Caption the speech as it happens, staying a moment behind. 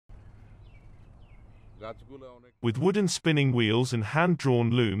With wooden spinning wheels and hand-drawn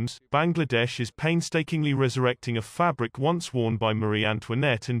looms, Bangladesh is painstakingly resurrecting a fabric once worn by Marie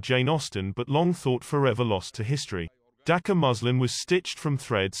Antoinette and Jane Austen but long thought forever lost to history. Dhaka muslin was stitched from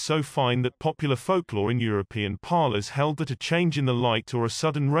threads so fine that popular folklore in European parlors held that a change in the light or a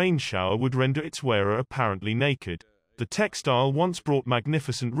sudden rain shower would render its wearer apparently naked. The textile once brought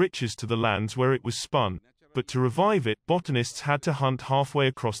magnificent riches to the lands where it was spun. But to revive it, botanists had to hunt halfway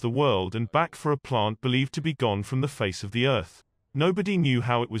across the world and back for a plant believed to be gone from the face of the earth. Nobody knew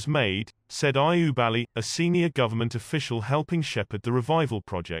how it was made, said Ayub Ali, a senior government official helping shepherd the revival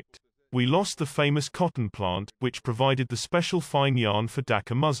project. We lost the famous cotton plant, which provided the special fine yarn for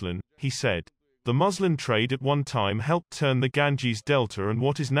Dhaka muslin, he said. The muslin trade at one time helped turn the Ganges Delta and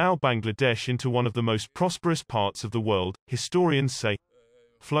what is now Bangladesh into one of the most prosperous parts of the world, historians say.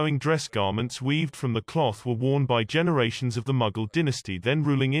 Flowing dress garments weaved from the cloth were worn by generations of the Mughal dynasty then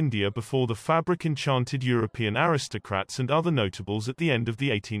ruling India before the fabric-enchanted European aristocrats and other notables at the end of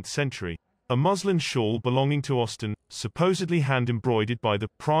the 18th century. A muslin shawl belonging to Austen, supposedly hand-embroidered by the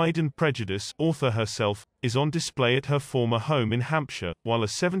Pride and Prejudice author herself, is on display at her former home in Hampshire, while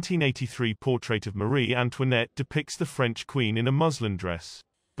a 1783 portrait of Marie Antoinette depicts the French queen in a muslin dress.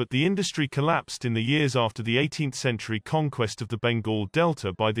 But the industry collapsed in the years after the 18th century conquest of the Bengal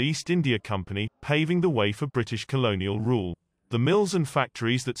Delta by the East India Company, paving the way for British colonial rule. The mills and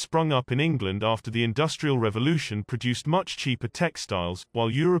factories that sprung up in England after the Industrial Revolution produced much cheaper textiles,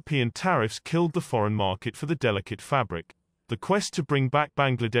 while European tariffs killed the foreign market for the delicate fabric. The quest to bring back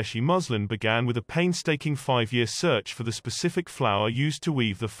Bangladeshi muslin began with a painstaking 5-year search for the specific flower used to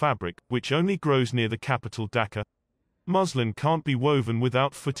weave the fabric, which only grows near the capital Dhaka. Muslin can't be woven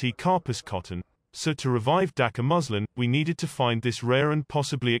without Futi carpus cotton, so to revive Dhaka muslin, we needed to find this rare and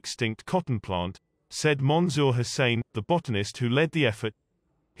possibly extinct cotton plant, said Monzoor Hussain, the botanist who led the effort.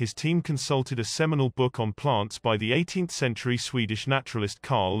 His team consulted a seminal book on plants by the 18th-century Swedish naturalist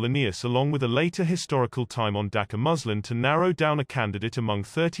Carl Linnaeus along with a later historical time on Dhaka muslin to narrow down a candidate among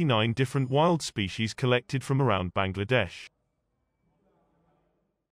 39 different wild species collected from around Bangladesh.